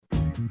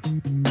You're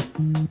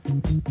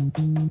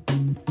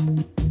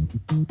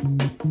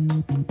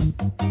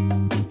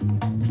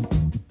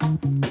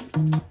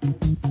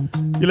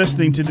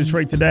listening to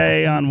Detroit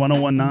Today on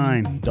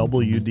 1019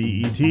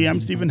 WDET.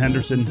 I'm Stephen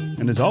Henderson,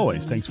 and as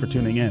always, thanks for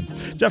tuning in.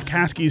 Jeff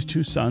Kasky's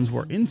two sons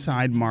were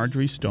inside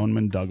Marjory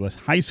Stoneman Douglas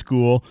High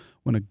School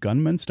when a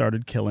gunman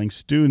started killing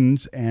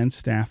students and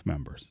staff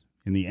members.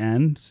 In the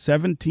end,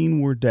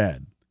 17 were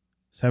dead.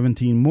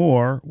 17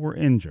 more were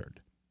injured.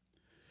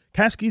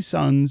 Kasky's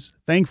sons,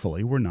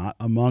 thankfully, were not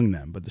among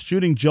them, but the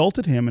shooting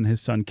jolted him and his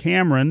son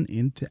Cameron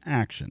into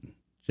action.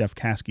 Jeff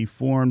Kasky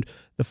formed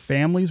the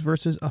Families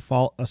vs.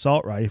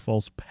 Assault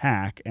Rifles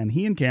PAC, and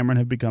he and Cameron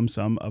have become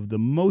some of the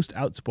most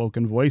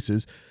outspoken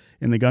voices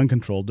in the gun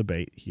control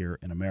debate here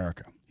in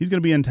America. He's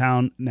going to be in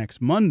town next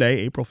Monday,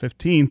 April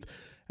 15th,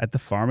 at the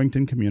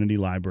Farmington Community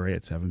Library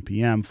at 7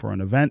 p.m. for an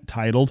event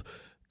titled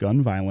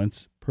Gun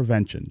Violence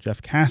Prevention.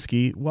 Jeff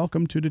Kasky,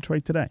 welcome to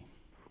Detroit Today.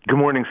 Good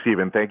morning,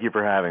 Stephen. Thank you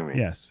for having me.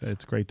 Yes,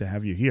 it's great to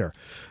have you here.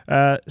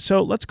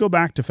 So let's go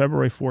back to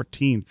February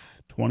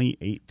 14th,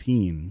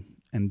 2018.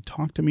 And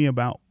talk to me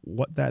about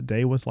what that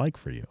day was like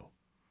for you.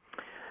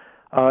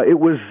 It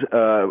was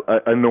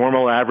a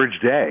normal, average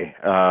day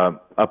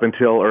up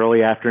until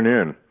early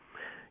afternoon.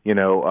 You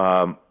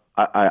know,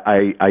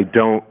 I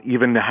don't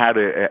even know how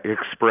to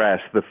express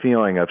the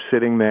feeling of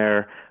sitting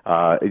there,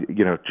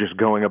 just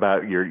going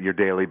about your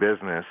daily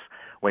business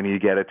when you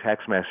get a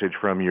text message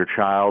from your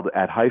child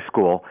at high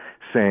school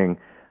saying,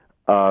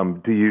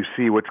 "Do you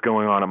see what's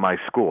going on at my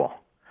school?"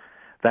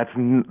 That's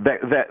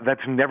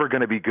never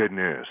going to be good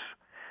news.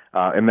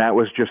 And that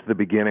was just the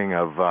beginning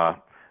of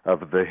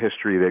the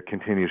history that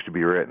continues to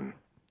be written.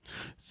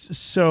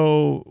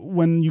 So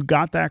when you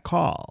got that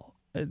call,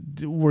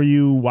 were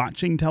you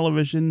watching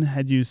television?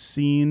 Had you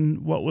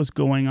seen what was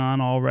going on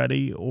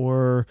already?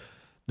 Or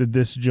did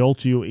this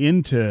jolt you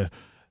into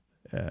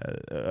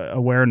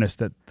awareness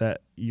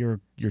that your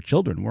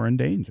children were in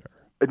danger?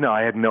 No,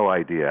 I had no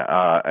idea.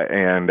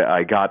 And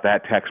I got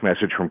that text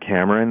message from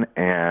Cameron,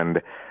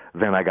 and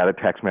then I got a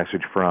text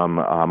message from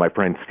my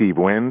friend Steve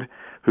Wind,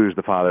 who's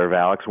the father of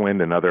Alex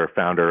Wind, another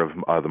founder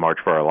of the March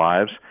for Our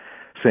Lives,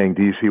 saying,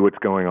 "Do you see what's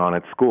going on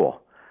at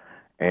school?"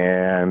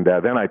 And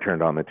then I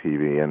turned on the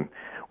TV. And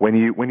when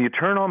you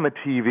turn on the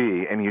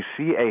TV and you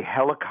see a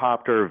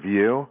helicopter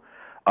view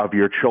of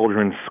your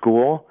children's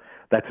school,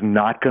 that's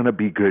not going to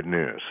be good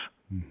news.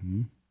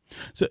 Mm-hmm.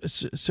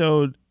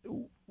 So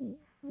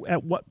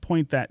at what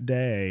point that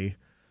day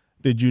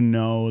did you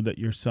know that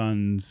your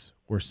sons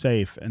were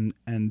safe? And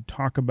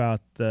talk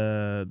about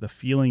the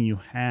feeling you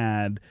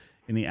had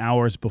in the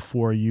hours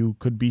before you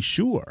could be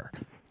sure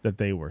that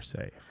they were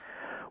safe.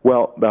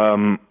 Well,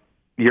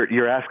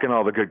 you're asking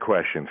all the good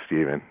questions,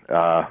 Stephen.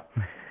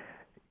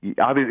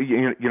 Obviously,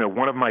 you know,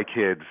 one of my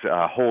kids,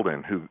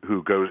 Holden,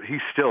 who goes, he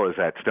still is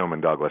at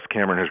Stoneman Douglas.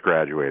 Cameron has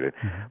graduated,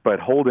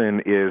 but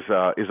Holden is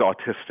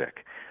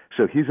autistic,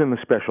 so he's in the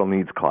special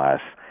needs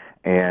class,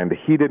 and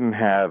he didn't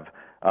have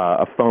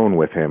a phone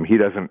with him. He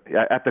doesn't.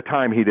 At the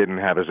time, he didn't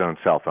have his own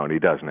cell phone. He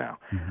does now,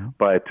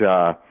 but.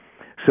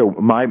 So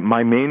my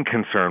main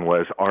concern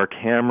was, are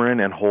Cameron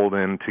and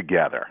Holden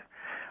together?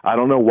 I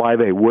don't know why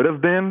they would have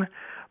been,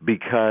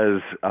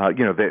 because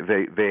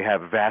they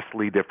have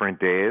vastly different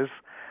days.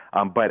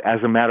 But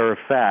as a matter of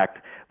fact,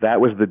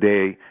 that was the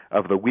day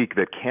of the week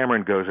that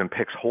Cameron goes and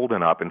picks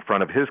Holden up in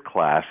front of his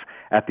class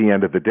at the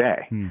end of the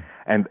day.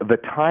 And the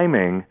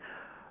timing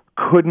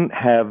couldn't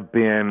have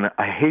been,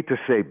 I hate to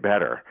say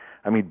better.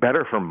 I mean,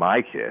 better for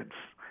my kids,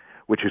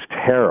 which is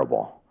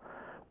terrible.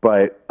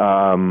 But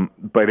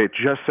it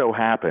just so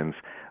happens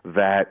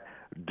that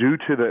due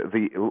to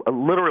the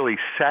literally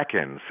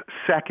seconds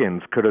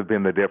could have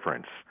been the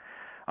difference.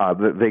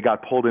 They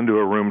got pulled into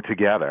a room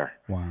together.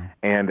 Wow.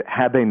 And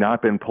had they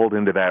not been pulled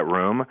into that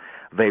room,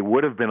 they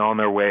would have been on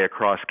their way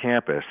across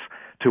campus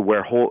to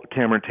where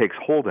Cameron takes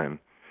Holden,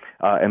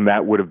 and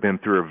that would have been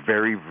through a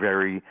very,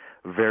 very,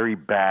 very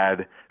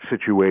bad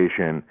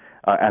situation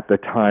at the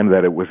time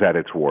that it was at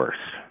its worst.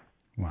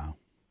 Wow.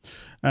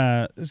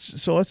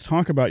 So let's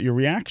talk about your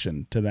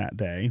reaction to that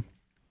day.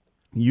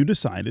 You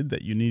decided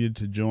that you needed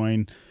to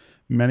join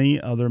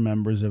many other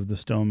members of the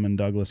Stoneman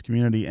Douglas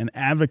community in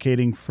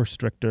advocating for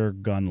stricter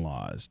gun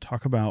laws.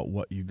 Talk about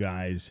what you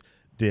guys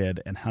did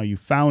and how you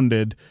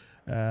founded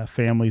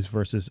Families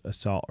vs.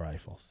 Assault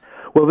Rifles.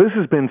 Well, this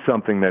has been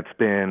something that's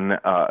been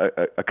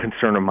a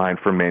concern of mine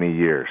for many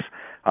years.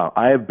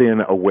 I have been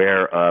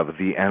aware of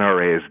the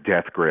NRA's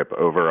death grip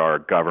over our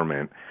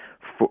government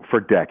for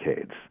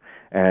decades.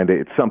 And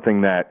it's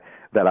something that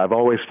I've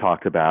always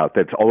talked about,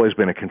 that's always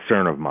been a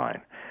concern of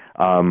mine.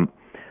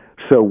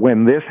 So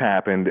when this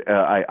happened,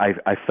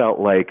 I felt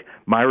like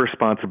my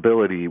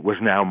responsibility was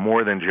now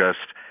more than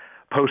just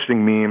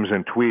posting memes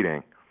and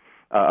tweeting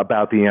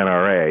about the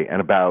NRA and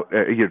about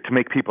to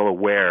make people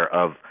aware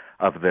of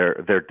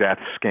their death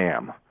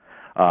scam.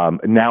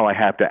 Now I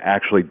have to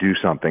actually do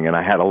something, and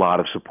I had a lot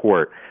of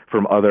support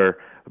from other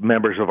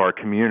members of our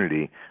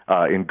community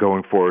in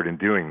going forward and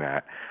doing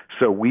that.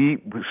 So we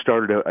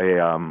started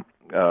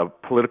a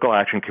political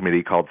action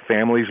committee called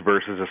Families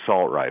versus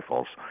Assault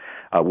Rifles.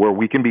 where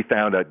we can be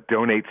found at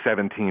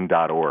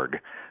donate17.org.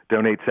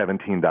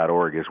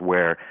 Donate17.org is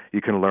where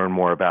you can learn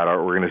more about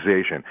our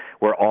organization.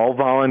 We're all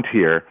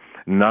volunteer.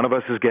 None of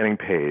us is getting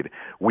paid.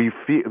 We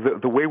feel,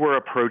 the way we're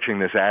approaching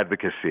this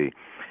advocacy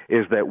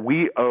is that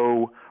we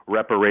owe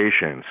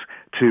reparations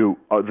to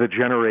the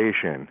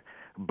generation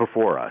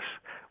before us.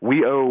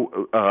 We owe,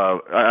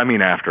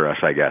 after us,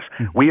 I guess.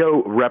 We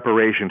owe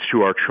reparations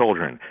to our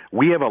children.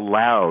 We have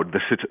allowed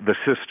the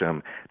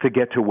system to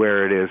get to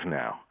where it is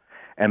now,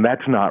 and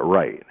that's not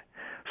right.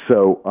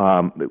 So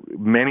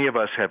many of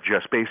us have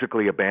just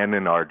basically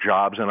abandoned our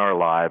jobs and our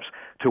lives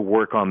to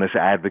work on this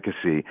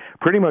advocacy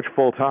pretty much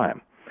full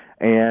time,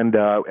 and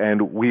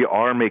we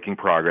are making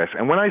progress.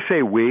 And when I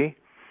say we,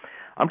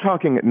 I'm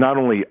talking not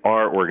only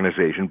our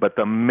organization, but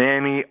the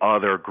many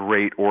other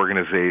great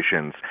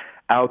organizations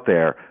out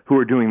there who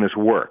are doing this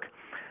work.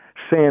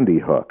 Sandy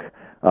Hook,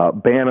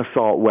 ban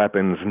assault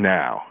weapons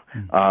now.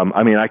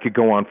 I could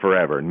go on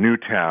forever.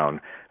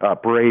 Newtown,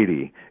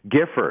 Brady,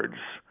 Giffords.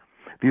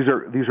 These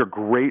are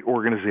great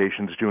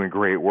organizations doing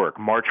great work.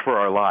 March for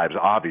Our Lives,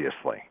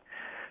 obviously.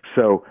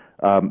 So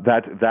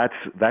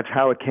that's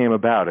how it came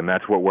about, and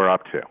that's what we're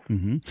up to.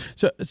 Mm-hmm.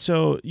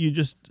 So you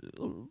just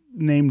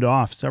named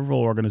off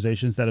several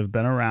organizations that have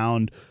been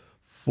around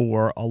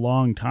for a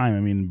long time. I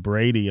mean,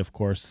 Brady, of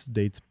course,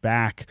 dates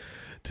back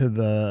to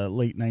the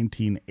late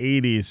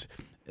 1980s.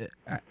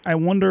 I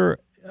wonder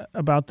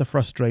about the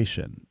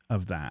frustration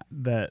of that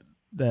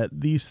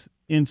these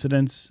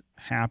incidents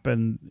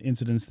happen,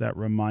 incidents that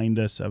remind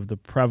us of the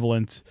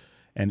prevalence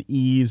and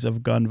ease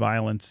of gun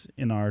violence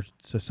in our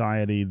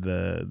society,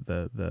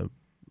 the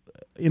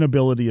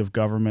inability of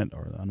government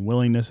or the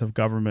unwillingness of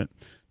government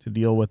to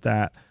deal with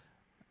that.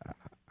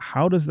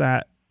 How does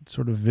that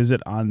sort of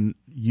visit on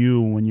you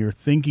when you're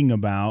thinking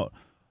about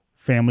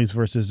families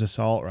versus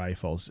assault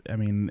rifles? I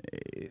mean,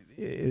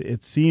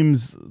 it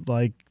seems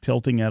like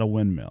tilting at a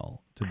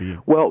windmill, to be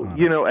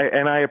honest.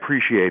 And I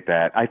appreciate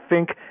that. I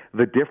think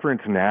the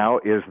difference now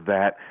is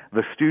that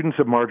the students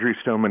of Marjory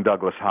Stoneman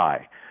Douglas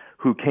High,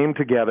 who came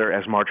together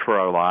as March for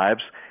Our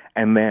Lives,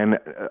 and then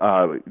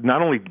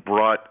not only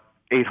brought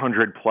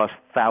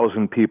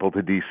 800,000+ people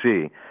to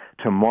D.C.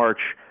 to march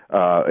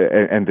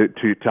and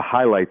to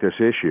highlight this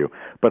issue,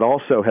 but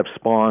also have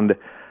spawned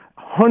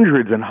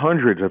hundreds and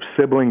hundreds of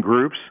sibling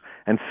groups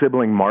and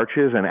sibling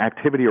marches and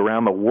activity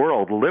around the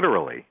world,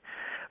 literally.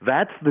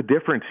 That's the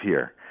difference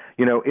here.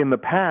 In the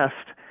past,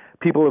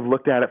 people have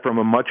looked at it from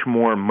a much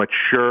more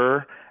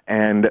mature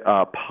and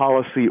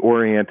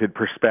policy-oriented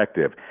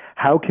perspective.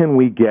 How can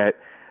we get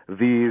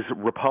these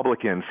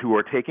Republicans who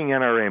are taking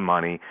NRA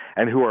money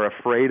and who are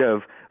afraid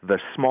of the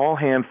small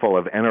handful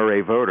of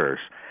NRA voters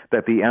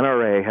that the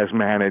NRA has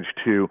managed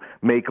to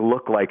make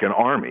look like an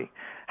army?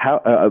 How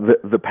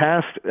the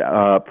past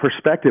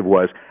perspective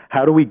was,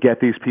 how do we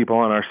get these people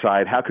on our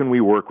side? How can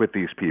we work with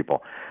these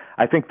people?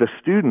 I think the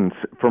students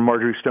from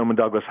Marjory Stoneman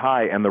Douglas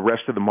High and the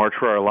rest of the March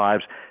for Our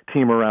Lives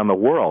team around the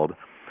world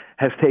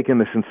has taken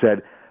this and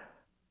said,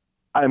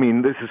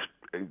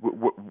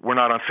 we're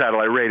not on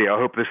satellite radio. I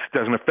hope this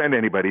doesn't offend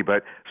anybody,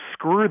 but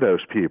screw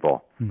those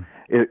people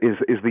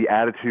is the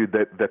attitude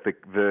that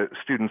the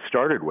students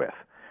started with.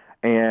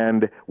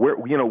 And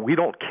we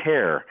don't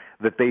care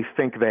that they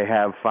think they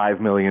have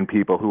 5 million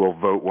people who will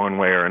vote one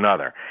way or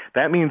another.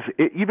 That means,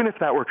 even if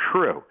that were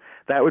true,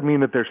 that would mean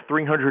that there's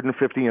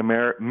 350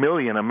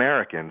 million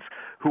Americans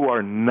who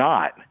are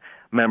not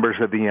members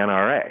of the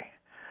NRA.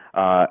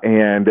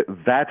 And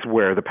that's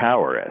where the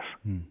power is.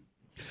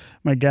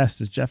 My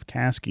guest is Jeff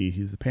Kasky.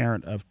 He's the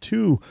parent of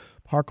 2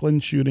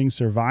 Parkland shooting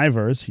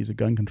survivors. He's a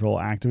gun control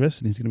activist,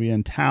 and he's going to be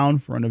in town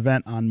for an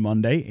event on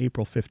Monday,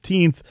 April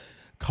 15th,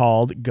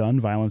 called Gun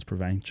Violence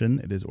Prevention.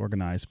 It is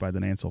organized by the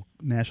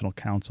National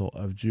Council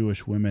of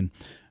Jewish Women,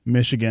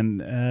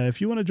 Michigan.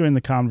 If you want to join the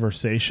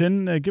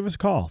conversation, give us a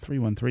call.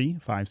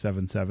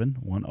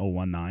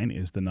 313-577-1019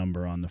 is the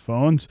number on the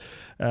phones.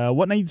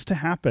 What needs to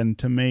happen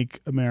to make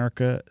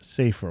America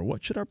safer?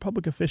 What should our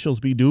public officials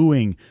be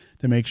doing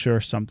to make sure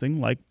something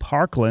like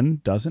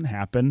Parkland doesn't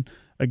happen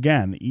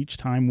again? Each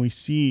time we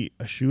see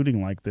a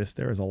shooting like this,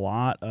 there is a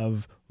lot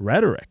of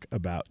rhetoric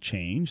about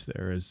change.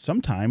 There is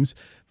sometimes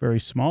very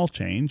small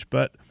change,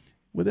 but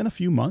within a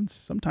few months,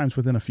 sometimes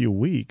within a few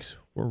weeks,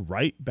 we're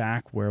right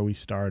back where we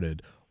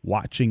started,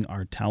 watching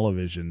our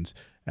televisions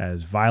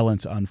as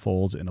violence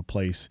unfolds in a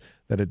place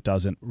that it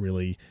doesn't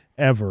really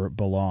ever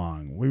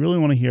belong. We really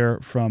want to hear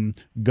from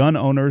gun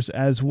owners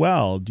as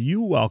well. Do you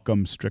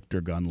welcome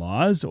stricter gun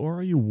laws, or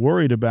are you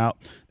worried about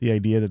the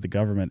idea that the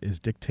government is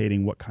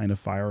dictating what kind of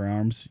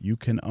firearms you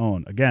can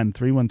own? Again,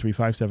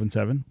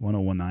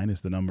 313-577-1019 is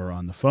the number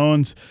on the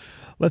phones.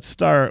 Let's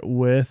start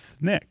with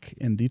Nick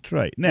in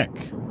Detroit. Nick,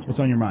 what's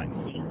on your mind?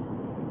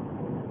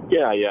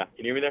 Yeah. Can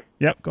you hear me there?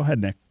 Yep, go ahead,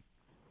 Nick.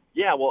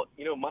 Yeah, well,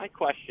 my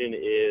question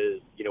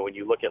is, when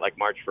you look at like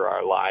March for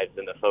Our Lives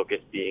and the focus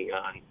being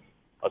on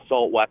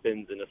assault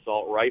weapons and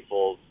assault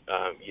rifles,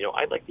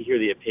 I'd like to hear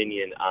the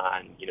opinion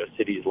on,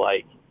 cities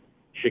like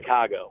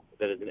Chicago,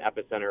 that is an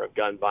epicenter of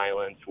gun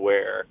violence,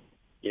 where,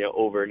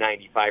 over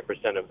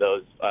 95% of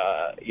those,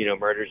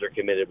 murders are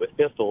committed with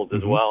pistols,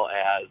 as well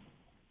as,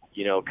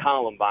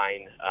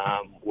 Columbine,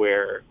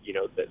 where,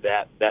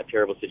 that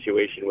terrible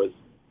situation was,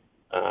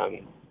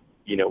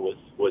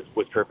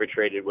 was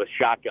perpetrated with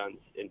shotguns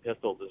and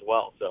pistols as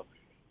well. So,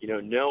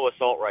 no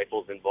assault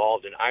rifles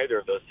involved in either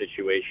of those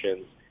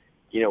situations.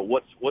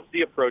 What's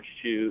the approach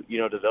to,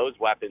 to those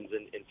weapons?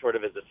 And sort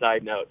of as a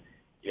side note,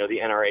 the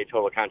NRA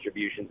total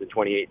contributions in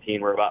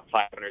 2018 were about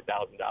 $500,000.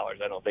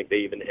 I don't think they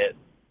even hit,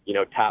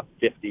 top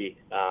 50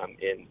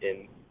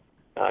 in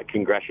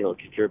congressional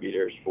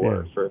contributors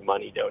for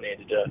money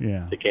donated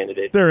to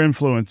candidates. Their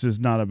influence is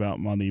not about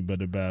money,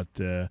 but about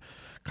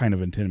kind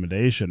of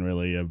intimidation,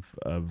 really, of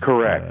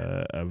correct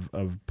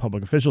of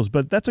public officials.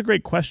 But that's a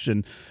great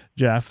question,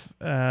 Jeff.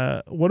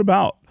 What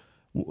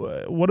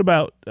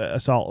about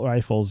assault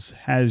rifles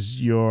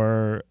has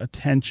your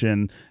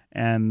attention,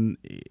 and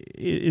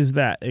is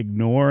that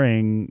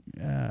ignoring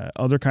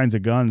other kinds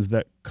of guns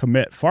that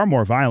commit far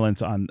more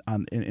violence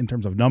in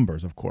terms of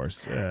numbers, of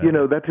course?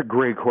 That's a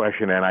great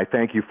question, and I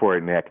thank you for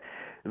it, Nick.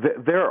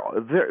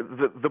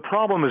 The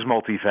problem is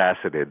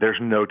multifaceted. There's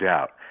no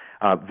doubt.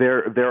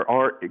 There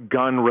are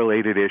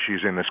gun-related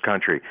issues in this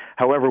country.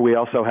 However, we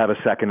also have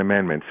a Second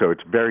Amendment, so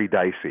it's very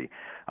dicey.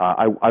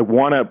 I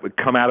want to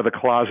come out of the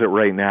closet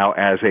right now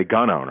as a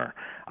gun owner.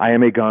 I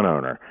am a gun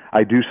owner.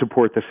 I do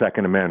support the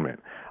Second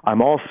Amendment.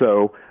 I'm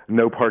also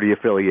no party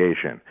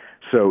affiliation.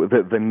 So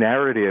the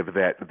narrative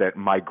that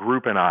my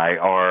group and I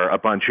are a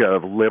bunch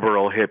of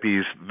liberal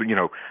hippies,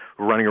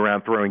 running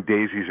around throwing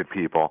daisies at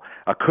people,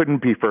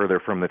 couldn't be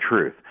further from the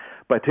truth.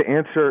 But to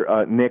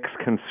answer Nick's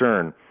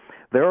concern,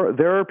 there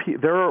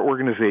are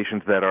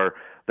organizations that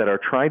are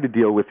trying to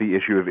deal with the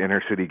issue of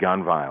inner city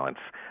gun violence.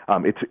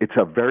 It's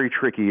a very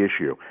tricky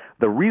issue.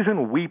 The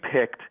reason we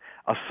picked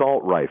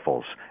assault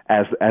rifles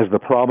as the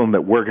problem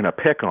that we're going to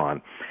pick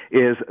on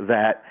is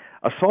that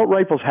assault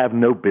rifles have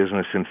no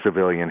business in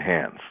civilian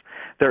hands.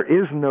 There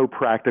is no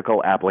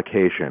practical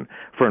application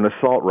for an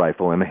assault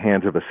rifle in the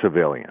hands of a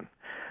civilian.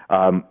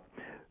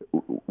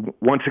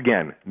 Once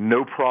again,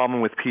 no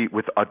problem with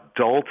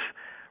adult,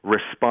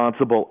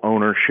 responsible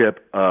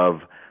ownership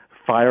of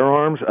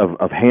firearms,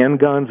 of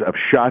handguns, of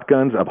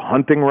shotguns, of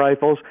hunting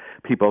rifles.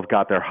 People have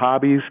got their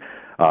hobbies.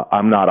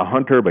 I'm not a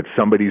hunter, but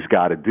somebody's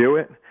got to do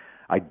it.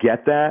 I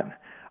get that.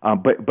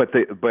 But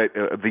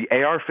the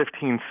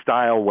AR-15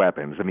 style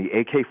weapons and the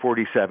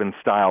AK-47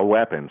 style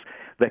weapons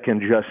that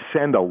can just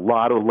send a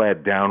lot of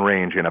lead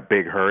downrange in a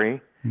big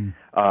hurry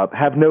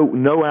have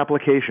no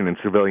application in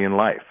civilian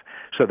life.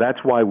 So that's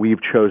why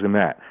we've chosen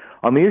that.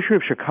 On the issue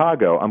of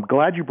Chicago, I'm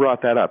glad you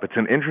brought that up. It's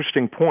an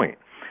interesting point.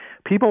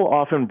 People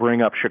often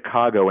bring up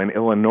Chicago and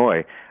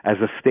Illinois as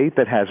a state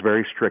that has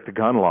very strict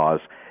gun laws,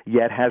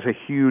 yet has a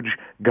huge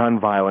gun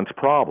violence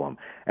problem.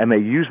 And they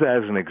use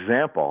that as an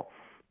example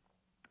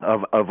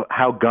of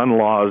how gun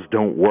laws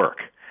don't work.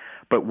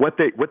 But what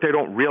they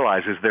don't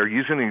realize is they're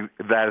using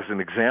that as an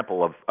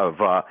example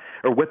or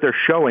what they're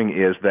showing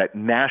is that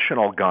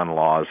national gun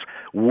laws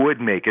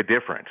would make a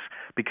difference,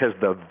 because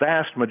the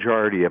vast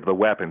majority of the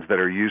weapons that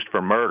are used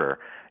for murder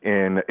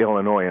in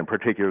Illinois, and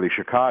particularly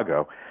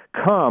Chicago,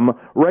 come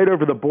right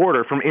over the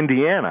border from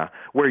Indiana,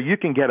 where you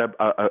can get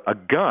a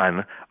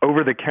gun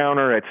over the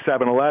counter at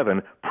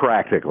 7-Eleven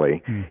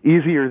practically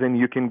easier than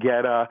you can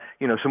get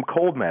some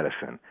cold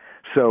medicine.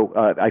 So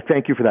I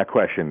thank you for that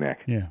question, Nick.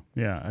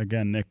 Yeah.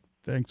 Again, Nick,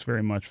 thanks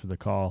very much for the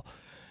call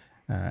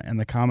and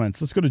the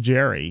comments. Let's go to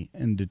Jerry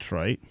in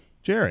Detroit.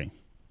 Jerry,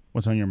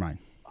 what's on your mind?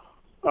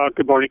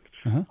 Good morning.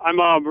 I'm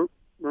a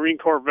Marine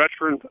Corps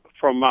veteran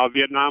from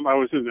Vietnam. I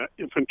was in the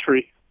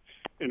infantry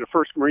in the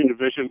 1st Marine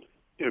Division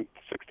in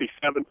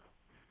 67,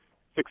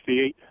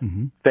 68.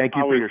 Thank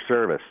you for your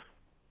service.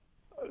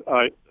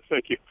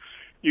 Thank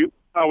you.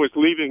 I was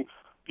leaving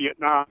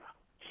Vietnam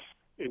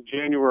in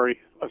January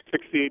of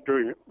 68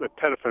 during the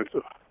Tet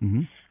Offensive.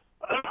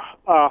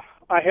 I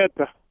had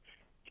to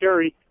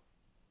carry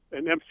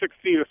an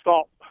M16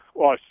 assault.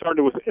 Well, I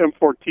started with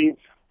M14s.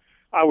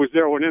 I was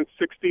there when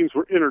M16s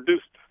were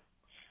introduced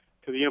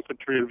to the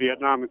infantry in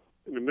Vietnam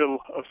in the middle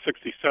of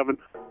 67.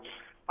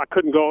 I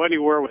couldn't go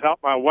anywhere without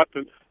my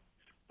weapon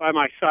by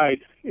my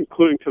side,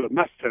 including to the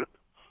mess tent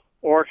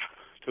or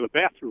to the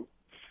bathroom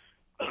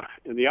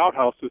in the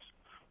outhouses,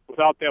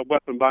 without that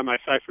weapon by my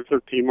side for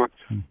 13 months.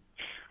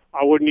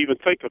 I wouldn't even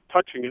think of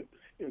touching it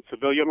in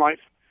civilian life.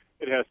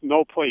 It has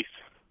no place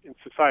in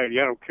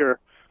society. I don't care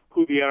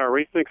who the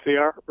NRA thinks they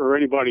are or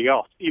anybody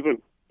else,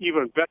 even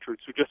veterans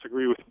who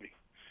disagree with me.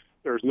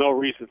 There's no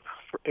reason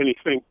for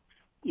anything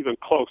even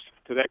close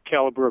to that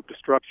caliber of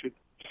destruction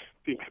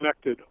being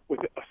connected with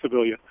a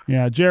civilian.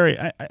 Yeah, Jerry,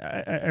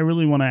 I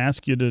really want to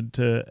ask you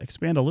to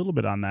expand a little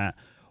bit on that.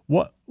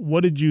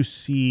 What did you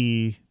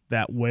see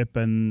that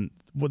weapon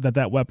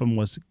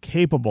was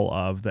capable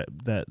of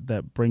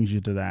that brings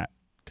you to that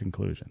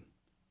conclusion?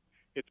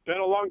 It's been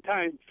a long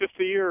time,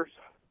 50 years,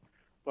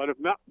 but if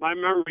not my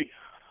memory,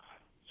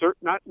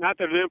 not that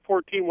an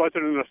M14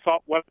 wasn't an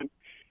assault weapon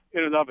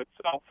in and of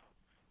itself,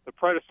 the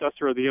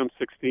predecessor of the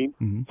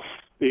M16.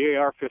 the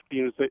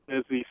AR-15,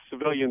 as the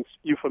civilians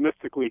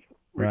euphemistically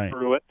refer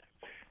to it.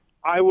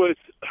 I was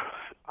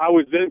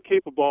then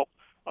capable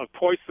of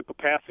twice the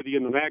capacity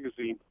in the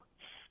magazine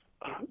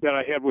that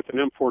I had with an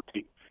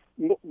M14.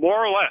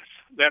 More or less.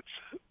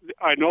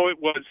 I know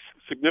it was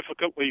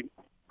significantly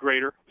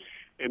greater.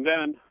 And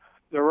then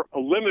there were a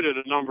limited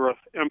number of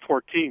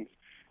M14s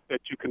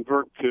that you could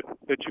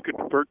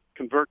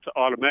convert to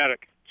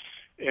automatic.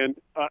 And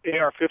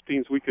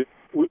AR-15s, we could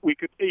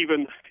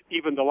even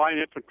the line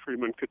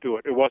infantrymen could do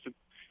it. It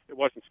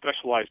wasn't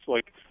specialized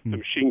like the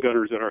machine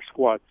gunners in our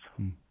squads.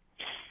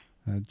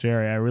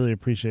 Jerry, I really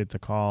appreciate the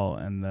call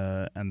and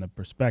the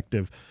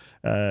perspective.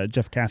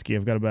 Jeff Kasky,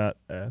 I've got about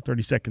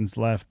 30 seconds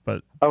left,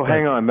 but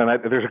hang on. Then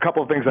there's a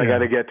couple of things I got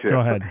to get to.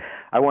 Go ahead.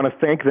 I want to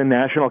thank the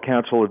National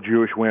Council of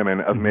Jewish Women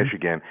of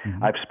Michigan.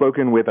 I've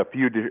spoken with a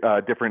few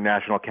different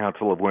National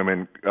Council of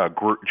Women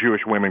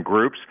Jewish women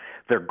groups.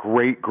 They're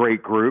great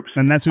groups,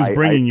 and that's who's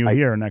bringing you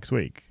here next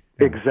week.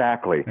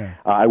 Exactly. Yeah.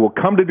 I will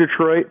come to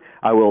Detroit.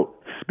 I will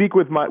speak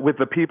with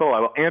the people. I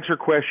will answer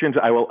questions.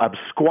 I will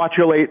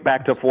absquatulate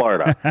back to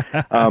Florida.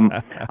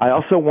 I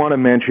also want to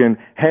mention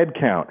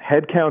Headcount.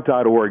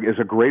 Headcount.org is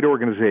a great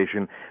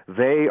organization.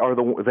 They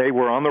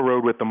were on the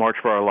road with the March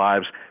for Our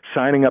Lives,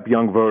 signing up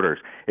young voters.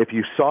 If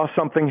you saw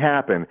something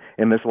happen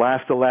in this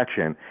last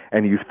election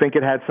and you think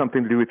it had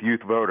something to do with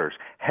youth voters,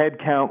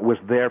 Headcount was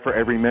there for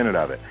every minute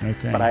of it.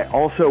 Okay. But I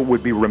also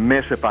would be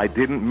remiss if I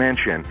didn't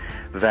mention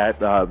that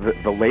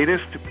the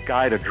latest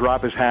guy to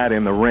drop his hat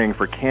in the ring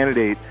for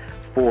candidate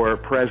for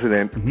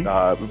president,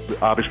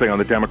 obviously on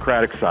the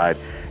Democratic side,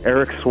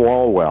 Eric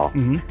Swalwell,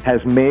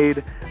 has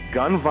made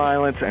gun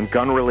violence and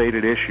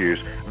gun-related issues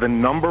the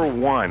number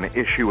one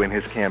issue in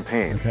his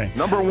campaign. Okay.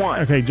 Number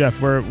one. Okay,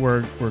 Jeff, we're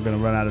going to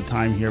run out of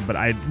time here, but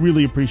I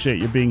really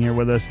appreciate you being here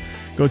with us.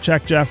 Go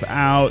check Jeff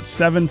out,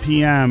 7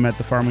 p.m. at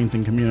the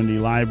Farmington Community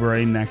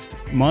Library next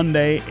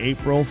Monday,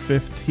 April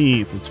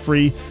 15th. It's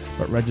free,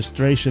 but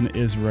registration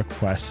is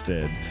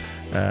requested.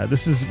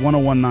 This is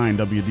 101.9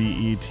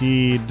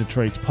 WDET,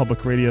 Detroit's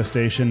public radio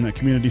station, a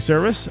community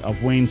service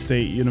of Wayne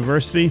State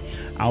University.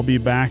 I'll be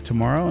back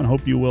tomorrow and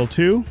hope you will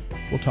too.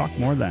 We'll talk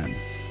more then.